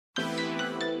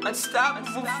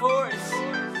Unstoppable4ce.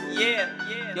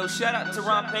 Yeah. Yo, shout out to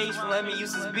Paige for letting me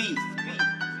use this beat.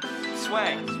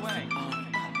 Swag.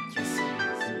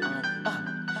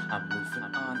 I'm moving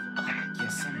on.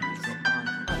 Yes, I'm moving on.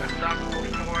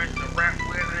 Unstoppable4ce, the rap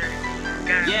wizard.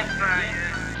 Got Yeah.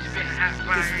 spitting hot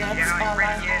fire. That's all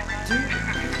I do.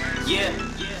 Yeah.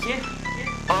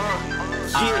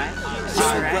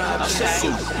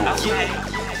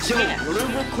 Yo,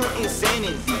 lyrical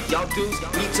insanity, y'all dudes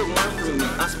need to learn from me.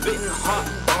 I'm spitting hot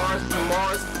bars from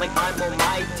Mars like I'm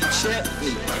almighty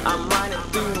Chutney. I'm riding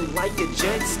through like a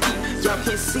jet ski. Y'all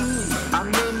can't see me, I'm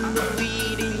in the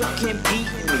lead and y'all can't beat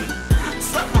me.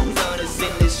 So I'm gonna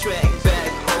send this track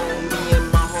back home. Me and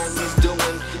my homies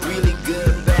doing really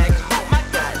good back home. I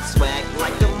got swag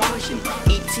like the Martian,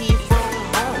 E.T. from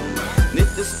home.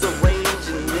 This is the rage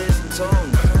in this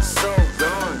tone, so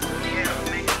gone. Yeah,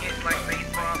 making hits like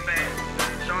baseball bats.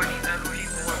 Showing these other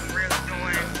people what we really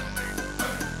doing.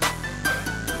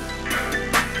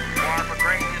 War for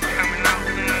greatness coming out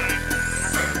soon.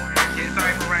 Get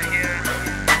cypher right here.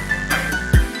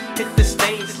 Hit the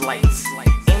stage lights,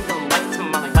 and the light to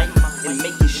my life, and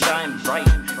make it shine bright.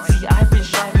 See, I've been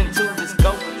striving to this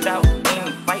go without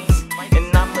any fights,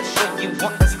 and I'ma show you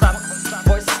what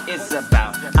Unstoppable4ce is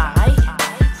about.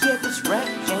 Yeah, this rap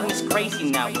game is crazy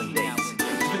nowadays.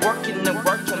 We working and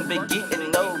working, but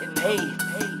getting no pay,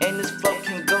 and this flow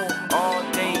can go all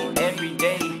day, every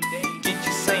day. Get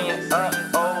you saying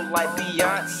oh like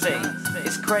Beyonce.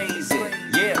 It's crazy,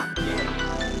 yeah.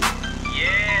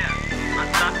 Yeah,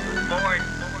 Unstoppable4ce.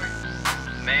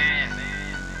 Man,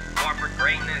 born for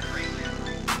greatness.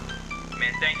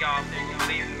 Man, thank y'all for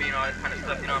believing in me and all this kind of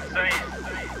stuff, you know what I'm saying?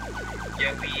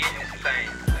 Yeah, we in this thing.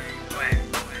 Swag.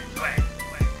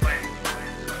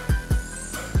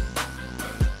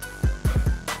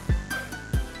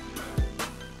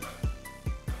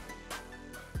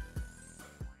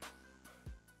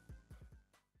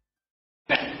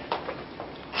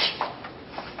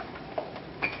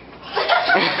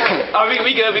 Oh,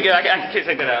 we good. I can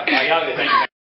take that out. Y'all good, thank you.